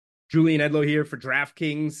Julian Edlow here for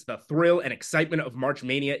DraftKings. The thrill and excitement of March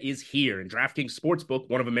Mania is here, and DraftKings Sportsbook,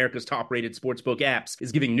 one of America's top-rated sportsbook apps,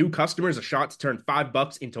 is giving new customers a shot to turn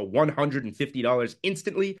 $5 into $150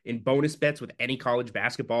 instantly in bonus bets with any college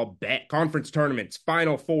basketball bet. Conference tournaments,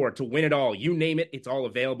 Final Four, to win it all, you name it, it's all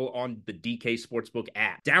available on the DK Sportsbook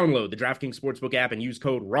app. Download the DraftKings Sportsbook app and use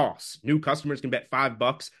code ROSS. New customers can bet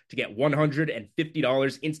 $5 to get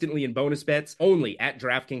 $150 instantly in bonus bets only at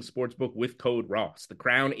DraftKings Sportsbook with code ROSS. The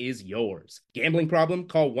crown is yours. Gambling problem?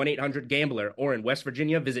 Call 1-800-GAMBLER, or in West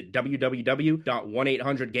Virginia, visit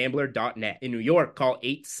www.1800gambler.net. In New York, call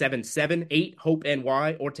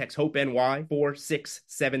 877-8-HOPE-NY or text HOPE-NY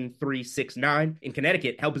 467-369. In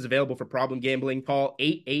Connecticut, help is available for problem gambling. Call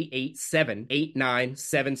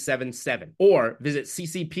 888-789-777 or visit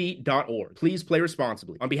ccp.org. Please play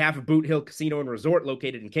responsibly. On behalf of Boot Hill Casino and Resort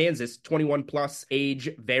located in Kansas, 21 plus, age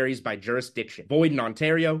varies by jurisdiction. Void in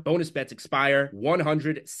Ontario. Bonus bets expire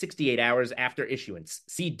 168 hours after issuance.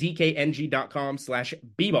 See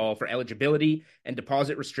dkng.com/bball for eligibility and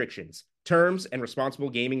deposit restrictions, terms, and responsible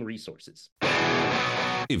gaming resources.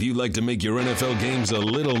 If you'd like to make your NFL games a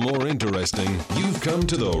little more interesting, you've come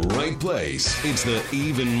to the right place. It's the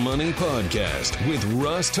Even Money Podcast with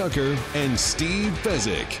Ross Tucker and Steve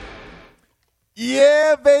Fezzik.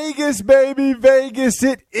 Yeah, Vegas, baby, Vegas.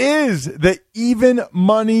 It is the Even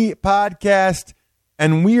Money Podcast,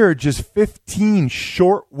 and we are just 15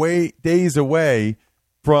 short days away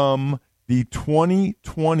from the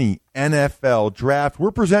 2020 NFL Draft.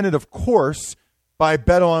 We're presented, of course, by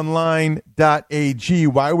BetOnline.ag.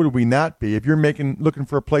 Why would we not be? If you're looking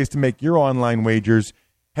for a place to make your online wagers,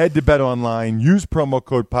 head to BetOnline. Use promo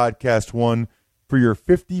code podcast1 for your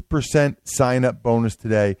 50% sign-up bonus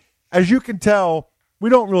today. As you can tell, we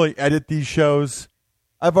don't really edit these shows.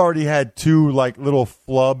 I've already had two little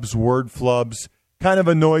flubs, word flubs. Kind of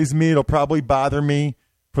annoys me. It'll probably bother me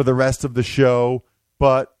for the rest of the show.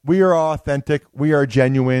 But we are authentic. We are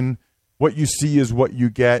genuine. What you see is what you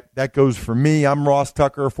get. That goes for me. I'm Ross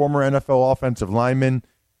Tucker, former NFL offensive lineman,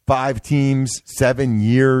 5 teams, 7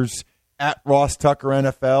 years, at Ross Tucker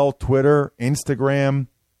NFL, Twitter, Instagram,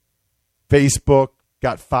 Facebook.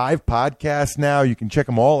 Got 5 podcasts now. You can check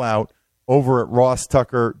them all out over at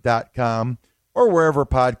rosstucker.com or wherever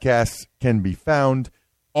podcasts can be found.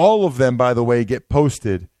 All of them, by the way, get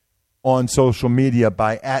posted on social media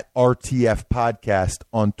by @RTF Podcast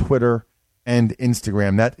on Twitter and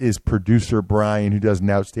Instagram. That is producer Brian, who does an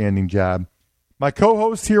outstanding job. My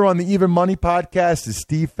co-host here on the Even Money Podcast is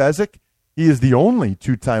Steve Fezzik. He is the only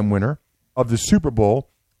 2-time winner of the Super Bowl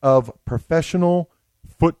of professional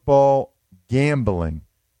football gambling,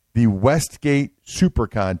 the Westgate Super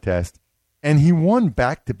Contest, and he won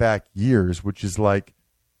back-to-back years, which is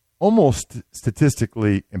almost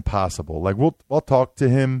statistically impossible. We'll talk to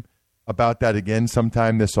him about that again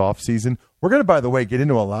sometime this offseason. We're going to, by the way, get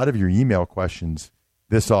into a lot of your email questions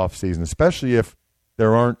this offseason, especially if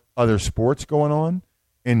there aren't other sports going on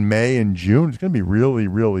in May and June. It's going to be really,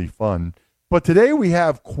 really fun. But today we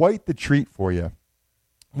have quite the treat for you.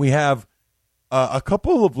 We have a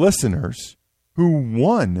couple of listeners who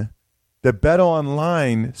won the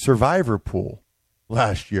BetOnline Survivor Pool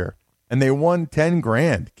last year, and they won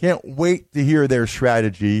 $10,000. Can't wait to hear their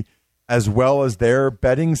strategy as well as their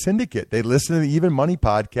betting syndicate. They listen to the Even Money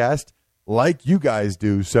Podcast like you guys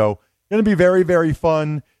do. So going to be very, very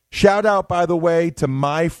fun. Shout out, by the way, to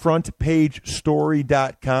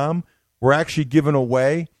myfrontpagestory.com. We're actually giving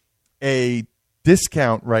away a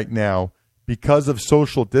discount right now because of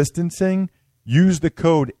social distancing. Use the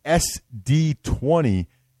code SD20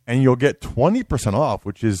 and you'll get 20% off,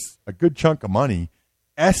 which is a good chunk of money.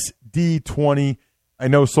 SD20. I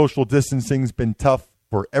know social distancing's been tough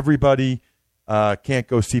for everybody. Can't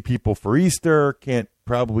go see people for Easter.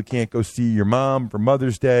 Probably can't go see your mom for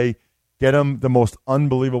Mother's Day. Get them the most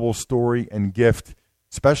unbelievable story and gift,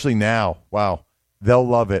 especially now. Wow, they'll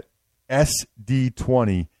love it.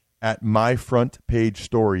 SD20 at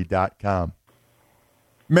myfrontpagestory.com.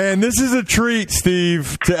 Man, this is a treat,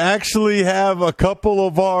 Steve, to actually have a couple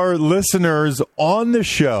of our listeners on the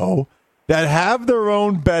show that have their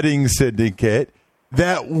own betting syndicate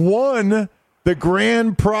that won the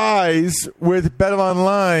grand prize with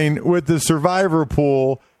BetOnline with the Survivor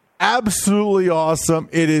Pool. Absolutely awesome.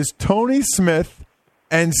 It is Tony Smith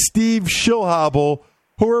and Steve Schilhobel,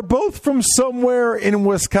 who are both from somewhere in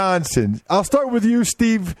Wisconsin. I'll start with you,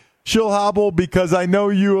 Steve Schilhobel, because I know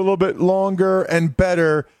you a little bit longer and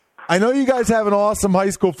better. I know you guys have an awesome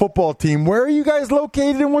high school football team. Where are you guys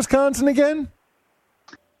located in Wisconsin again?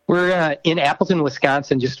 We're in Appleton,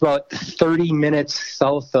 Wisconsin, just about 30 minutes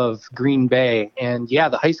south of Green Bay. And, yeah,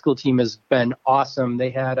 the high school team has been awesome. They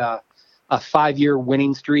had a a 5-year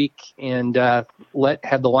winning streak and had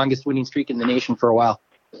the longest winning streak in the nation for a while.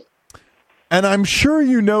 And I'm sure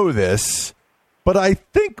you know this, but I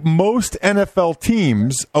think most NFL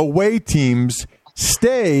teams, away teams,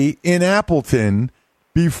 stay in Appleton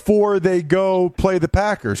before they go play the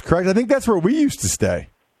Packers, correct? I think that's where we used to stay.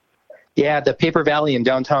 Yeah, the Paper Valley in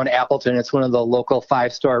downtown Appleton. It's one of the local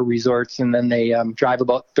 5-star resorts, and then they drive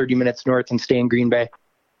about 30 minutes north and stay in Green Bay.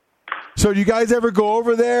 So do you guys ever go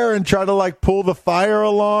over there and try to, like, pull the fire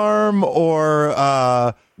alarm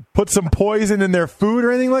or put some poison in their food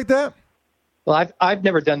or anything like that? Well, I've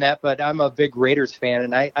never done that, but I'm a big Raiders fan,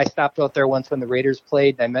 and I stopped out there once when the Raiders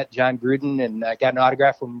played. I met John Gruden and got an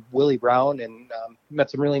autograph from Willie Brown and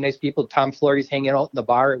met some really nice people. Tom Flores hanging out in the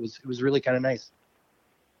bar. It was really kind of nice.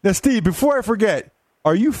 Now, Steve, before I forget,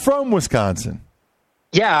 are you from Wisconsin?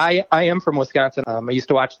 Yeah, I am from Wisconsin. I used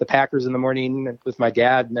to watch the Packers in the morning with my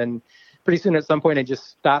dad, and then pretty soon at some point I just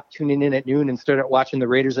stopped tuning in at noon and started watching the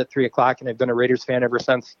Raiders at 3 o'clock, and I've been a Raiders fan ever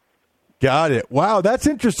since. Got it. Wow, that's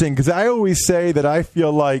interesting because I always say that I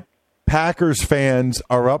feel like Packers fans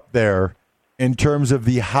are up there in terms of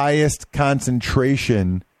the highest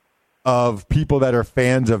concentration of people that are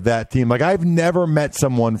fans of that team. Like, I've never met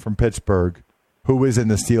someone from Pittsburgh who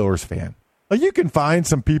isn't a Steelers fan. Like, you can find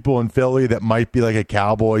some people in Philly that might be like a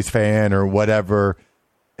Cowboys fan or whatever.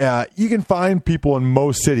 You can find people in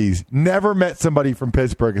most cities. Never met somebody from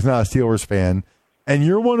Pittsburgh that's not a Steelers fan. And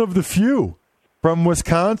you're one of the few from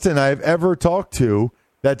Wisconsin I've ever talked to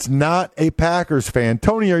that's not a Packers fan.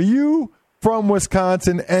 Tony, are you from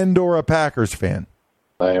Wisconsin and or a Packers fan?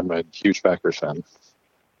 I am a huge Packers fan.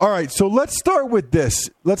 All right, so let's start with this.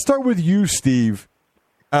 Let's start with you, Steve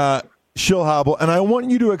Schilhobel, and I want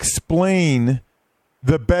you to explain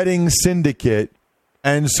the betting syndicate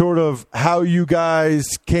and sort of how you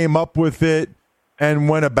guys came up with it and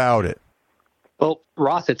went about it. Well,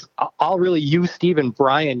 Ross, it's all really you, Steve, and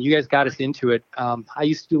Brian. You guys got us into it. I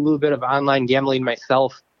used to do a little bit of online gambling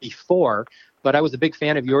myself before, but I was a big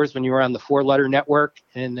fan of yours when you were on the 4-Letter Network.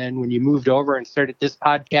 And then when you moved over and started this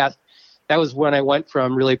podcast, that was when I went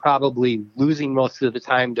from really probably losing most of the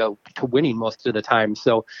time to winning most of the time.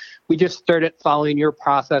 So we just started following your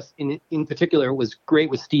process. In particular, it was great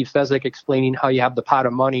with Steve Fezzik explaining how you have the pot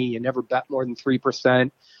of money. You never bet more than 3%,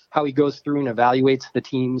 how he goes through and evaluates the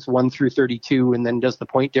teams 1 through 32 and then does the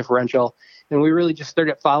point differential. And we really just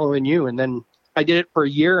started following you. And then I did it for a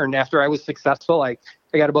year. And after I was successful, I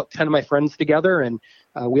got about 10 of my friends together and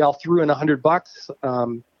we all threw in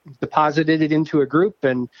 $100, deposited it into a group,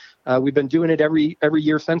 and we've been doing it every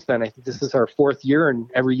year since then. I think this is our 4th year, and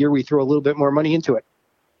every year we throw a little bit more money into it.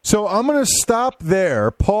 So I'm going to stop there,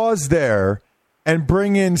 pause there, and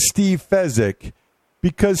bring in Steve Fezzik,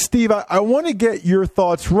 because, Steve, I want to get your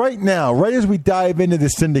thoughts right now, right as we dive into the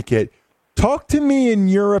syndicate. Talk to me, in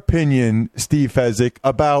your opinion, Steve Fezzik,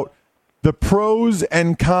 about the pros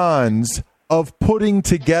and cons of putting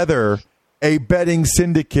together a betting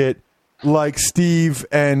syndicate like Steve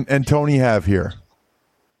and Tony have here.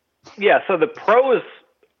 Yeah, so the pros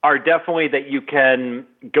are definitely that you can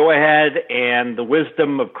go ahead and the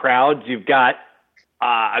wisdom of crowds. You've got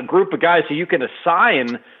a group of guys who you can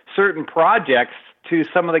assign certain projects to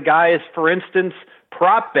some of the guys, for instance,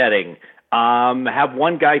 prop betting. Have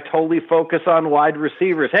one guy totally focus on wide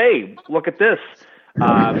receivers. Hey, look at this.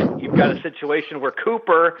 You've got a situation where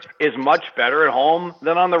Cooper is much better at home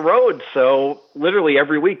than on the road. So literally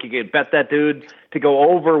every week you can bet that dude to go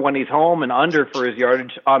over when he's home and under for his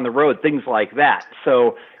yardage on the road, things like that.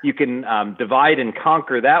 So you can divide and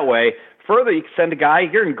conquer that way. Further, you can send a guy,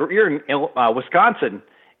 you're in Wisconsin.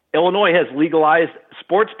 Illinois has legalized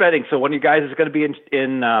sports betting. So one of you guys is going to be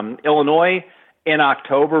in Illinois in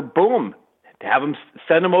October. Boom. Have them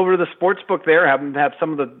send them over to the sports book there, have them have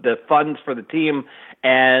some of the funds for the team,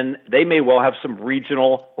 and they may well have some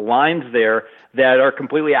regional lines there that are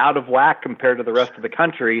completely out of whack compared to the rest of the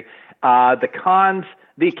country. The cons,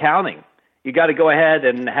 the accounting. You got to go ahead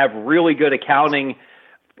and have really good accounting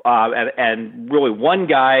and really one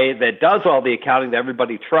guy that does all the accounting that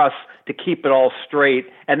everybody trusts to keep it all straight.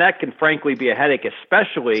 And that can frankly be a headache,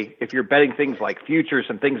 especially if you're betting things like futures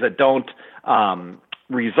and things that don't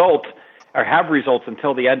result or have results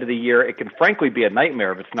until the end of the year. It can frankly be a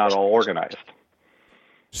nightmare if it's not all organized.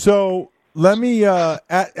 So let me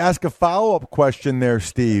ask a follow-up question there,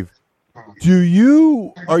 Steve.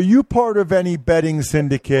 Are you part of any betting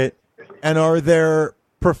syndicate, and are there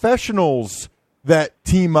professionals that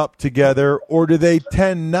team up together, or do they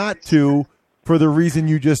tend not to for the reason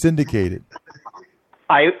you just indicated?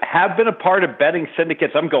 I have been a part of betting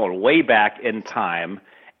syndicates. I'm going way back in time.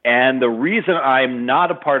 And the reason I'm not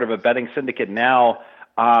a part of a betting syndicate now,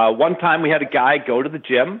 one time we had a guy go to the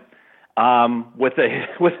gym. with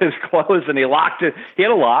his clothes, and he locked it. He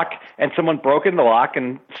had a lock, and someone broke in the lock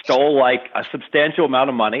and stole like a substantial amount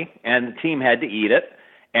of money, and the team had to eat it.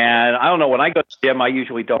 And I don't know, when I go to the gym, I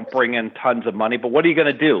usually don't bring in tons of money, but what are you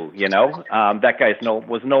going to do? You know, that guy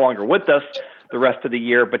was no longer with us the rest of the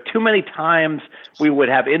year, but too many times we would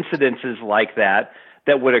have incidences like that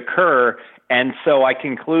would occur. And so I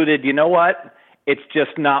concluded, you know what? It's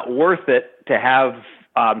just not worth it to have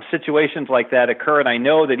situations like that occur. And I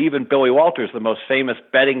know that even Billy Walters, the most famous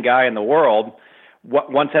betting guy in the world,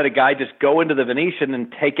 once had a guy just go into the Venetian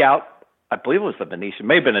and take out, I believe it was the Venetian,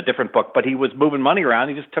 may have been a different book, but he was moving money around.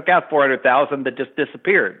 He just took out $400,000 that just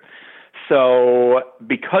disappeared. So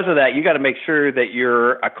because of that, you got to make sure that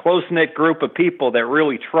you're a close-knit group of people that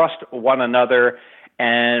really trust one another.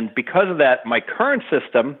 And because of that, my current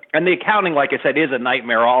system, and the accounting, like I said, is a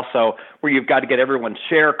nightmare also, where you've got to get everyone's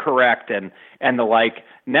share correct and the like.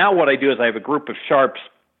 Now what I do is I have a group of sharps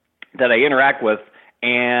that I interact with,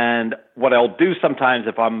 and what I'll do sometimes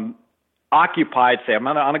if I'm occupied, say I'm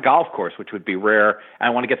on a golf course, which would be rare, and I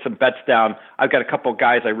want to get some bets down, I've got a couple of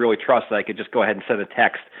guys I really trust that I could just go ahead and send a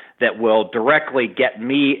text that will directly get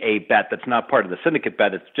me a bet that's not part of the syndicate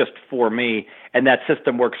bet. It's just for me, and that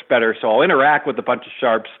system works better. So I'll interact with a bunch of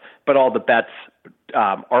sharps, but all the bets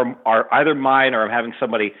are either mine or I'm having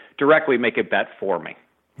somebody directly make a bet for me.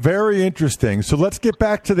 Very interesting. So let's get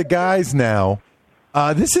back to the guys now.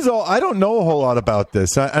 This is all, I don't know a whole lot about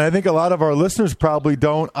this, and I think a lot of our listeners probably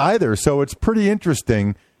don't either, so it's pretty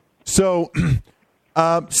interesting. So,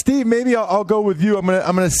 Steve, maybe I'll go with you. I'm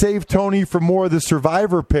gonna save Tony for more of the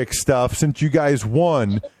survivor pick stuff since you guys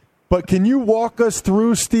won. But can you walk us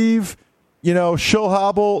through, Steve,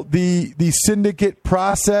 Schilhobble, the syndicate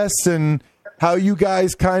process and how you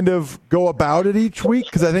guys kind of go about it each week?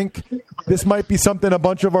 Because I think this might be something a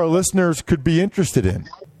bunch of our listeners could be interested in.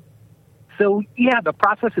 So, yeah, the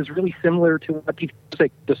process is really similar to what Pete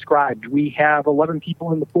described. We have 11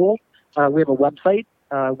 people in the pool. We have a website.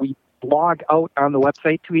 We blog out on the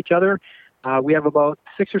website to each other. We have about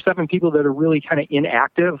 6 or 7 people that are really kind of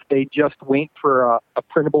inactive. They just wait for a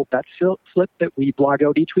printable bet slip that we blog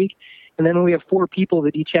out each week. And then we have 4 people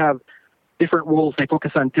that each have different roles. They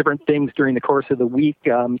focus on different things during the course of the week.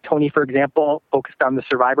 Tony, for example, focused on the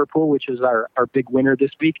survivor pool, which is our big winner this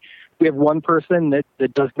week. We have one person that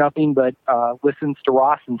does nothing but listens to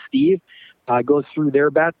Ross and Steve, goes through their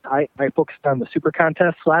bets. I focused on the super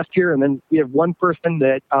contests last year. And then we have one person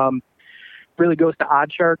that really goes to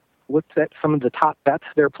OddsShark, looks at some of the top bets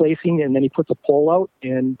they're placing, and then he puts a poll out,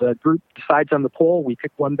 and the group decides on the poll. We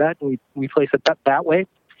pick one bet, and we place a bet that way.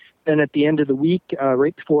 Then at the end of the week,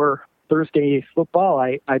 right before Thursday football,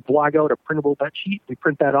 I blog out a printable bet sheet. We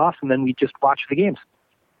print that off, and then we just watch the games.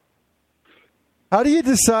 How do you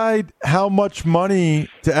decide how much money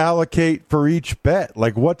to allocate for each bet?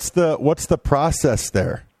 Like, what's the process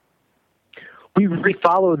there? We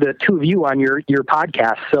follow the two of you on your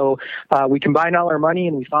podcast. So we combine all our money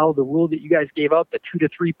and we follow the rule that you guys gave out, the 2 to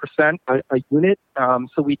 3% a unit.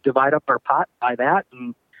 So we divide up our pot by that,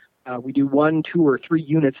 and we do 1, 2, or 3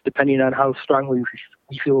 units depending on how strongly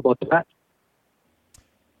we feel about the bet.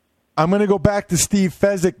 I'm going to go back to Steve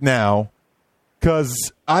Fezzik now,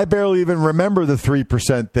 because I barely even remember the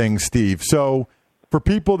 3% thing, Steve. So for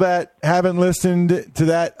people that haven't listened to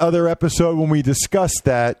that other episode when we discussed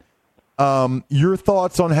that, your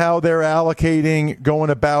thoughts on how they're allocating, going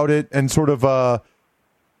about it, and sort of I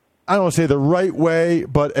don't want to say the right way,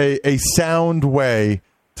 but a sound way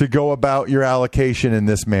to go about your allocation in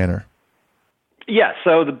this manner. Yeah,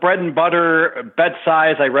 so the bread and butter bet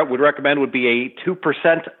size I would recommend would be a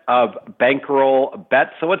 2% of bankroll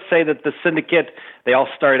bet. So let's say that the syndicate, they all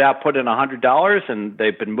started out putting in $100 and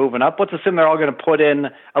they've been moving up. Let's assume they're all going to put in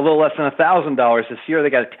a little less than $1,000 this year. They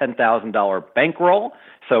got a $10,000 bankroll.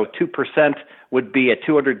 So 2% would be a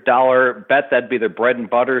 $200 bet. That'd be their bread and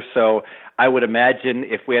butter. So I would imagine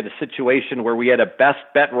if we had a situation where we had a best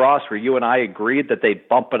bet, Ross, where you and I agreed that they'd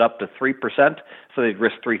bump it up to 3%, so they'd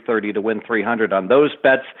risk $330 to win $300 on those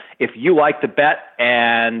bets. If you like the bet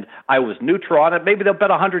and I was neutral on it, maybe they'll bet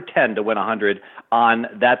 $110 to win $100 on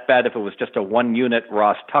that bet if it was just a 1-unit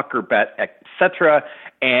Ross Tucker bet, etc.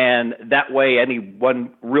 And that way, any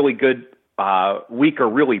one really good week or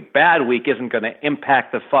really bad week isn't going to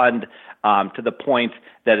impact the fund to the point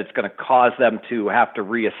that it's going to cause them to have to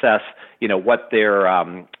reassess, what their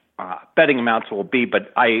betting amounts will be.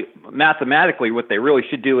 But mathematically, what they really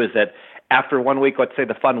should do is that after 1 week, let's say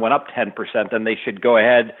the fund went up 10%, then they should go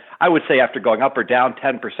ahead. I would say after going up or down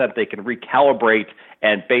 10%, they can recalibrate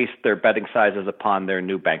and base their betting sizes upon their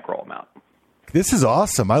new bankroll amount. This is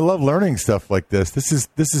awesome. I love learning stuff like this. This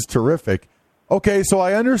is terrific. Okay, so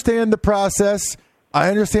I understand the process. I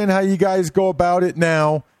understand how you guys go about it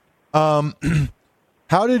now.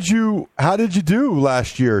 How did you do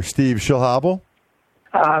last year, Steve Schilhabel?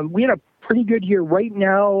 We had a pretty good year right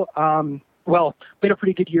now. We had a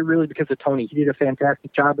pretty good year really because of Tony. He did a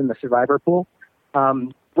fantastic job in the survivor pool.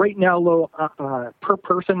 Right now, per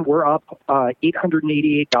person, we're up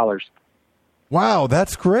 $888. Wow,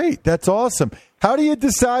 that's great. That's awesome. How do you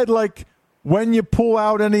decide, when you pull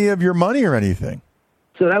out any of your money or anything?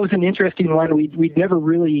 So that was an interesting one. We'd never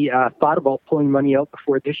really thought about pulling money out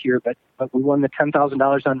before this year, but we won the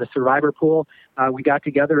 $10,000 on the survivor pool. We got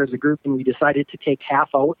together as a group and we decided to take half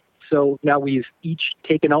out. So now we've each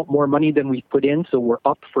taken out more money than we've put in, so we're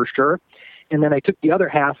up for sure. And then I took the other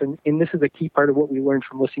half, and this is a key part of what we learned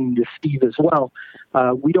from listening to Steve as well.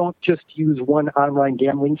 We don't just use one online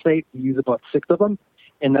gambling site. We use about 6 of them.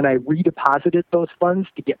 And then I redeposited those funds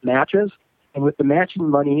to get matches. And with the matching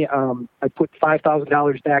money, I put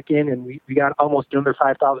 $5,000 back in, and we got almost another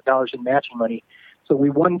 $5,000 in matching money. So we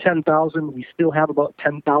won $10,000. We still have about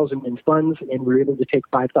 $10,000 in funds, and we were able to take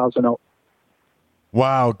 $5,000 out.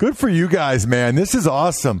 Wow, good for you guys, man. This is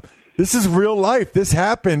awesome. This is real life. This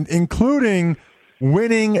happened, including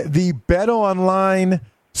winning the BetOnline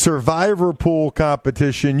Survivor Pool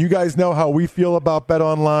competition. You guys know how we feel about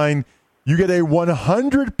BetOnline. You get a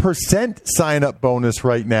 100% sign-up bonus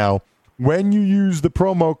right now when you use the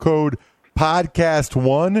promo code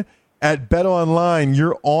podcast1 at BetOnline.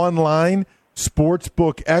 Your online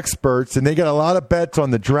sportsbook experts, and they got a lot of bets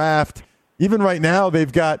on the draft. Even right now,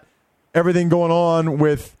 they've got everything going on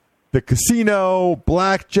with the casino,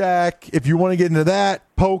 blackjack. If you want to get into that,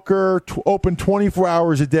 poker, open 24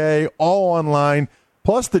 hours a day, all online,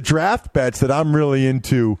 plus the draft bets that I'm really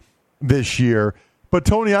into this year. But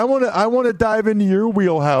Tony, I want to dive into your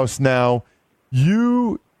wheelhouse now.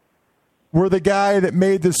 You were the guy that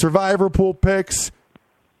made the survivor pool picks.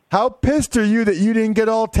 How pissed are you that you didn't get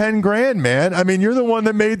all 10 grand, man? I mean, you're the one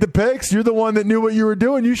that made the picks. You're the one that knew what you were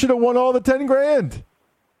doing. You should have won all the 10 grand.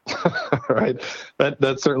 Right.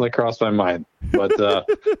 That certainly crossed my mind. But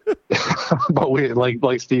but we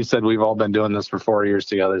like Steve said, we've all been doing this for 4 years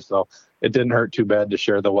together, so it didn't hurt too bad to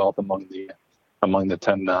share the wealth among the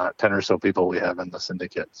 10 or so people we have in the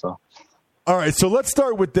syndicate. So all right, so let's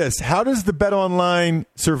start with this. How does the BetOnline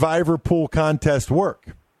Survivor Pool contest work?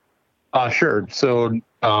 Sure. So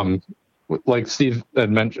like Steve had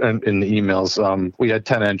mentioned in the emails, we had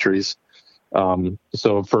 10 entries.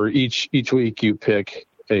 So for each week you pick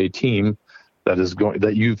a team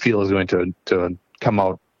that you feel is going to come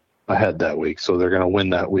out ahead that week. So they're going to win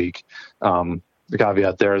that week. The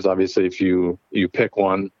caveat there is obviously if you pick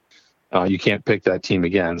one, you can't pick that team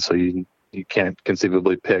again. So you can't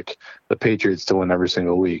conceivably pick the Patriots to win every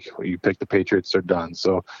single week. When you pick the Patriots, they're done.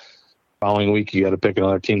 So following week, you got to pick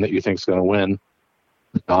another team that you think is going to win.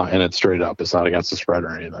 And it's straight up. It's not against the spread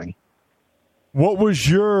or anything. What was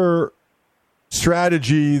your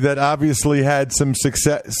strategy that obviously had some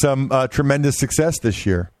success, some tremendous success this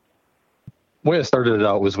year? The way I started it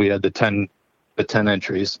out was we had the 10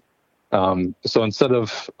 entries. So instead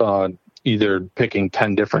of either picking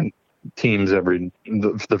 10 different teams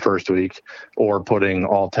the first week or putting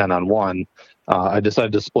all 10 on one, I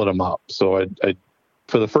decided to split them up. So I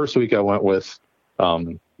for the first week I went with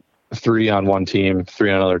 3 on one team,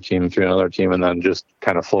 3 on another team, 3 on another team, and then just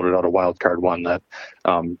kind of floated out a wild card one that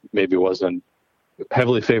maybe wasn't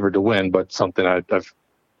heavily favored to win, but something I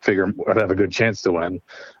figure I'd have a good chance to win,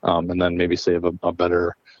 and then maybe save a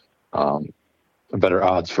better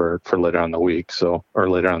odds for later on the week, or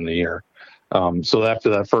later on in the year. So after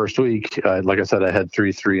that first week, like I said, I had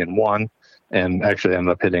 3, 3, and 1, and actually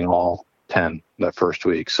ended up hitting all 10 that first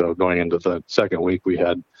week. So going into the second week, we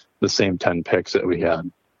had the same 10 picks that we had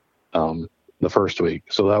the first week.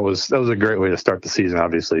 So that was a great way to start the season,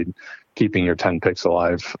 obviously keeping your 10 picks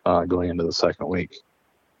alive going into the second week.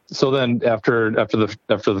 So then after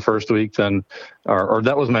the first week, then, or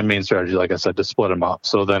that was my main strategy, like I said, to split them up.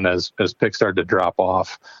 So then as picks started to drop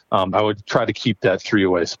off, I would try to keep that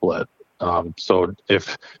 3-way split. So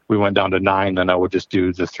if we went down to 9, then I would just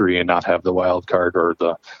do the 3 and not have the wild card or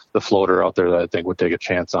the floater out there that I think would take a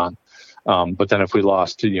chance on. But then if we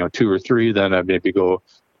lost to 2 or 3, then I'd maybe go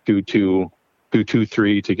 2,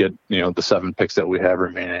 3 to get the 7 picks that we have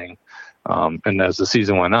remaining. And as the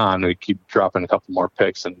season went on, we keep dropping a couple more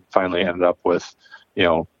picks and finally ended up with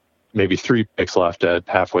maybe 3 picks left at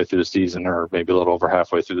halfway through the season, or maybe a little over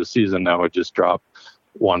halfway through the season. Now would just drop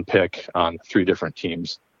 1 pick on 3 different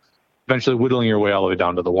teams, eventually whittling your way all the way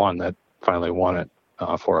down to the 1 that finally won it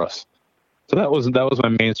for us. So that was my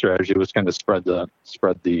main strategy, was kind of spread the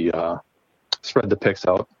picks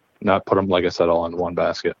out, not put them, like I said, all in one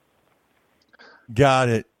basket. Got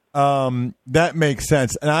it. That makes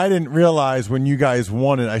sense. And I didn't realize when you guys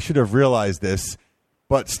won it, I should have realized this,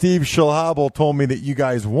 but Steve Schilhabel told me that you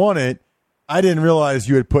guys won it. I didn't realize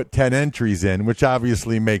you had put 10 entries in, which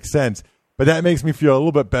obviously makes sense. But that makes me feel a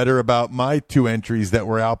little bit better about my 2 entries that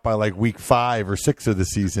were out by like week 5 or 6 of the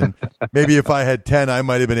season. Maybe if I had 10, I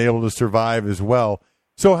might have been able to survive as well.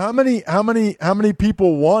 So how many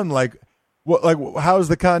people won? Like how's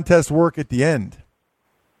the contest work at the end?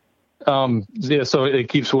 Yeah, so it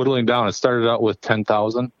keeps whittling down. It started out with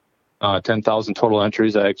 10,000 total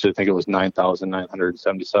entries. I actually think it was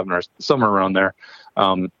 9,977 or somewhere around there.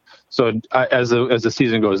 So as the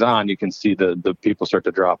season goes on, you can see the people start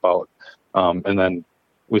to drop out. And then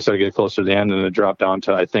we started to get closer to the end, and it dropped down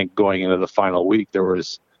to, I think, going into the final week, there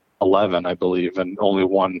was 11, I believe, and only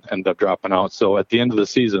 1 ended up dropping out. So at the end of the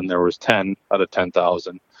season, there was 10 out of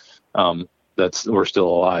 10,000 we're still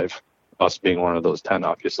alive, us being one of those 10,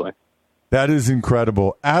 obviously. That is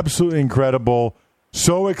incredible. Absolutely incredible.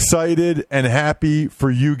 So excited and happy for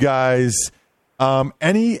you guys.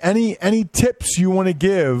 Any tips you want to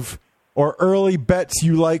give or early bets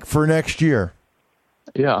you like for next year?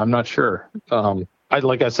 Yeah, I'm not sure.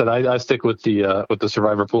 Like I said, I stick with the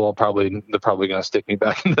Survivor pool. They're probably going to stick me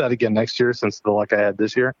back into that again next year since the luck I had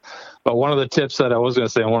this year. But one of the tips that I was going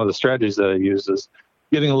to say, and one of the strategies that I used is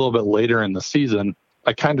getting a little bit later in the season.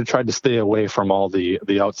 I kind of tried to stay away from all the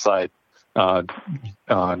outside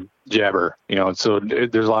jabber, so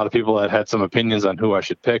there's a lot of people that had some opinions on who I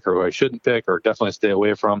should pick or who I shouldn't pick or definitely stay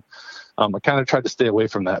away from. I kind of tried to stay away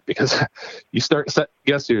from that because you start to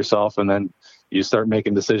guess to yourself and then you start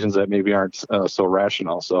making decisions that maybe aren't so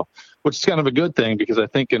rational. So, which is kind of a good thing because I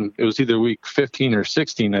think it was either week 15 or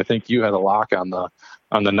 16. I think you had a lock on the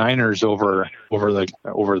Niners over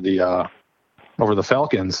the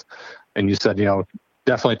Falcons, and you said,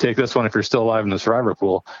 definitely take this one if you're still alive in the Survivor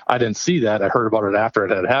pool. I didn't see that. I heard about it after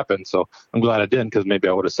it had happened, so I'm glad I didn't because maybe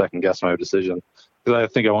I would have second-guessed my decision. Because I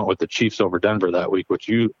think I went with the Chiefs over Denver that week, which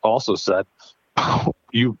you also said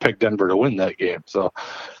you picked Denver to win that game. So,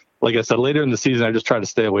 like I said, later in the season, I just try to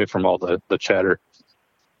stay away from all the chatter.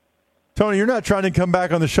 Tony, you're not trying to come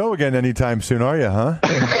back on the show again anytime soon, are you, huh?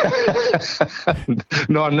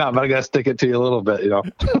 No, I'm not, but I got to stick it to you a little bit,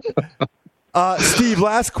 Steve,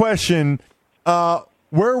 last question.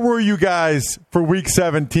 Where were you guys for week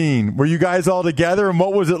 17? Were you guys all together? And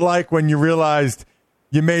what was it like when you realized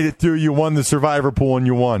you made it through, you won the Survivor pool and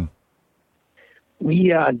you won?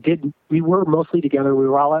 We were mostly together. We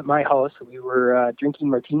were all at my house. We were drinking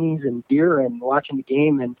martinis and beer and watching the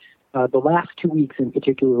game. And the last 2 weeks in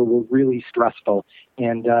particular were really stressful.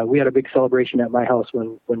 And we had a big celebration at my house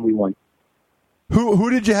when we won. Who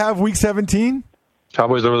did you have week 17?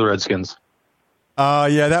 Cowboys over the Redskins.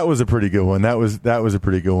 Yeah, that was a pretty good one. That was a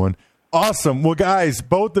pretty good one. Awesome. Well, guys,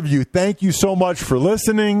 both of you, thank you so much for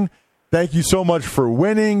listening. Thank you so much for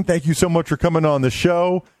winning. Thank you so much for coming on the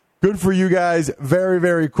show. Good for you guys. Very,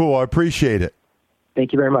 very cool. I appreciate it.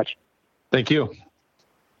 Thank you very much. Thank you.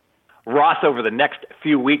 Ross, over the next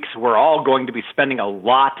few weeks, we're all going to be spending a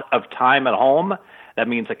lot of time at home. That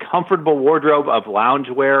means a comfortable wardrobe of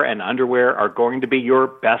loungewear and underwear are going to be your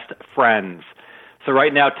best friends. So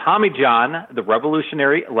right now, Tommy John, the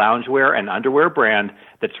revolutionary loungewear and underwear brand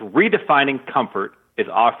that's redefining comfort, is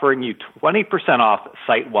offering you 20% off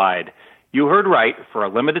site-wide. You heard right. For a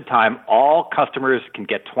limited time, all customers can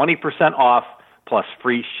get 20% off plus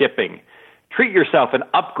free shipping. Treat yourself and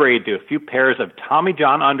upgrade to a few pairs of Tommy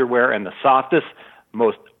John underwear in the softest,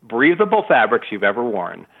 most breathable fabrics you've ever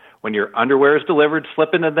worn. When your underwear is delivered,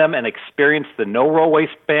 slip into them and experience the no-roll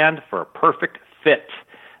waistband for a perfect fit.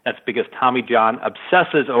 That's because Tommy John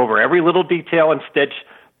obsesses over every little detail and stitch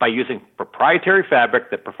by using proprietary fabric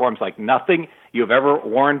that performs like nothing you've ever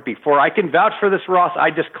worn before. I can vouch for this, Ross. I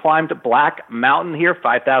just climbed Black Mountain here,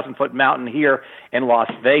 5,000-foot mountain here in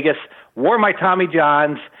Las Vegas, wore my Tommy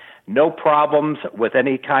Johns, no problems with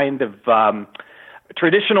any kind of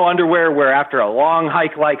traditional underwear where after a long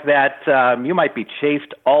hike like that, you might be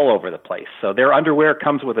chafed all over the place. So their underwear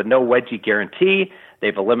comes with a no wedgie guarantee.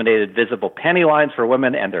 They've eliminated visible panty lines for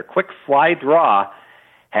women, and their quick fly draw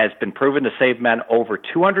has been proven to save men over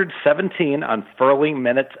 217 unfurling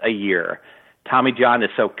minutes a year. Tommy John is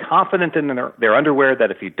so confident in their underwear that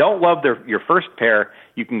if you don't love your first pair,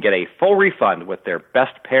 you can get a full refund with their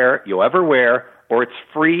best pair you'll ever wear, or its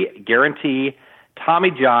free guarantee. Tommy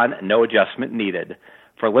John, no adjustment needed.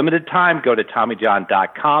 For a limited time, go to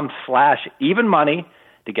TommyJohn.com/evenmoney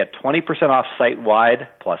to get 20% off site-wide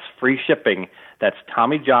plus free shipping. That's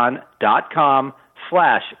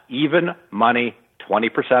TommyJohn.com/evenmoney,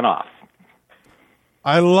 20% off.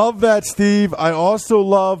 I love that, Steve. I also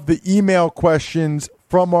love the email questions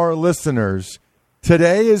from our listeners.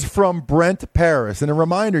 Today is from Brent Paris. And a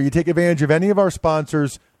reminder, you take advantage of any of our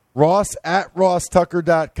sponsors, Ross at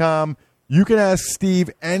RossTucker.com. You can ask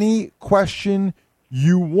Steve any question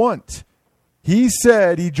you want. He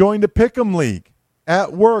said he joined a Pick'em League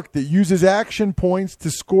at work that uses action points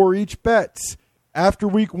to score each bets. After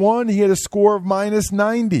week 1, he had a score of minus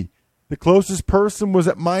 90. The closest person was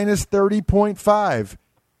at minus 30.5.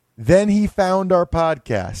 Then he found our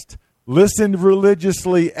podcast, listened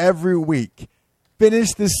religiously every week,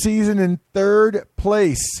 finished the season in 3rd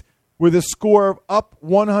place with a score of up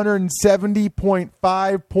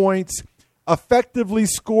 170.5 points, effectively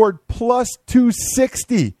scored plus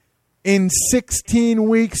 260 in 16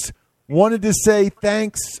 weeks. Wanted to say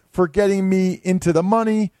thanks for getting me into the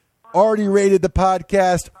money. Already rated the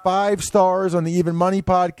podcast 5 stars on the Even Money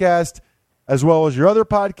podcast, as well as your other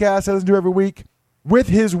podcasts I listen to every week. With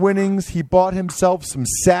his winnings, he bought himself some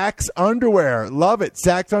Saxx underwear. Love it.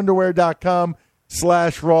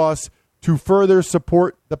 SaxxUnderwear.com/Ross to further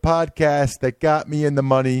support the podcast that got me in the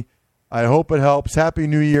money. I hope it helps. Happy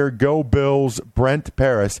New Year. Go Bills. Brent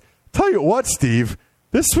Paris. Tell you what, Steve,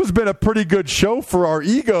 this has been a pretty good show for our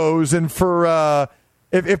egos and for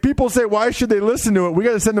if people say, why should they listen to it, we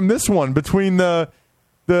got to send them this one between the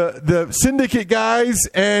syndicate guys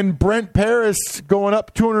and Brent Paris going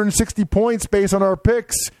up 260 points based on our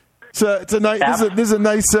picks. So it's a nice. This is a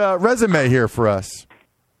nice resume here for us.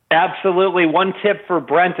 Absolutely. One tip for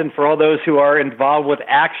Brent and for all those who are involved with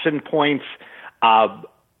action points.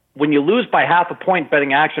 When you lose by half a point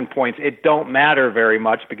betting action points, it don't matter very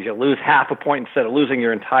much because you lose half a point instead of losing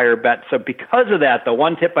your entire bet. So because of that, the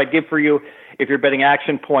one tip I'd give for you, if you're betting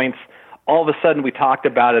action points, all of a sudden we talked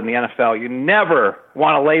about it in the NFL, you never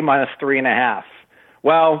want to lay minus 3.5.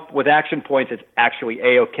 Well, with action points, it's actually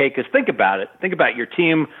A-okay because think about it. Think about it. Your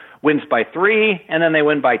team wins by 3 and then they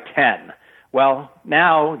win by 10. Well,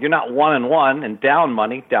 now you're not 1-1 and down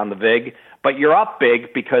money, down the vig, but you're up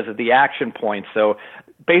big because of the action points. So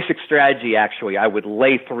basic strategy, actually, I would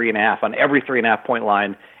lay 3.5 on every 3.5 point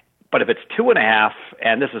line. But if it's 2.5,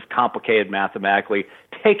 and this is complicated mathematically,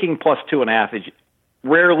 taking plus 2.5 is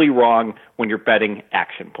rarely wrong when you're betting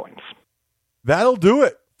action points. That'll do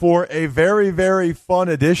it for a very, very fun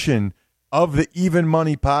edition of the Even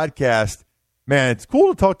Money podcast. Man, it's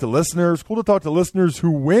cool to talk to listeners,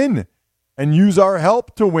 who win and use our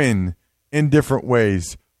help to win in different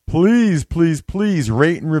ways. Please, please, please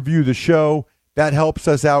rate and review the show. That helps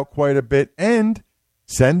us out quite a bit. And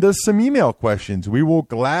send us some email questions. We will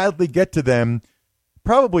gladly get to them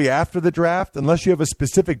probably after the draft. Unless you have a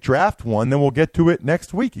specific draft one, then we'll get to it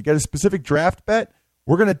next week. You got a specific draft bet?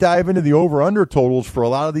 We're going to dive into the over-under totals for a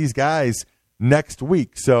lot of these guys next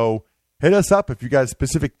week. So hit us up if you got a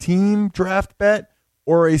specific team draft bet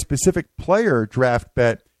or a specific player draft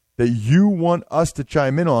bet that you want us to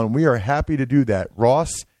chime in on. We are happy to do that.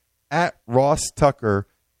 Ross at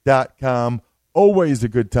RossTucker.com. Always a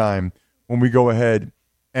good time when we go ahead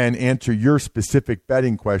and answer your specific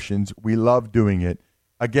betting questions. We love doing it.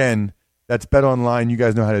 Again, that's Bet Online. You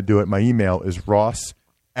guys know how to do it. My email is ross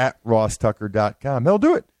at RossTucker.com. They'll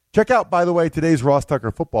do it. Check out, by the way, today's Ross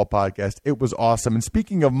Tucker football podcast. It was awesome. And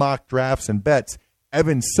speaking of mock drafts and bets,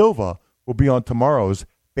 Evan Silva will be on tomorrow's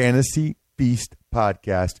Fantasy Feast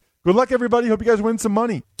podcast. Good luck, everybody. Hope you guys win some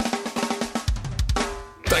money.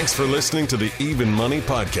 Thanks for listening to the Even Money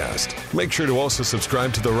Podcast. Make sure to also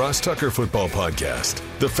subscribe to the Ross Tucker Football Podcast,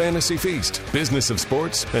 the Fantasy Feast, Business of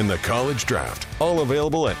Sports, and the College Draft. All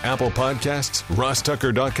available at Apple Podcasts,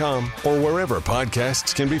 RossTucker.com, or wherever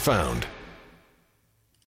podcasts can be found.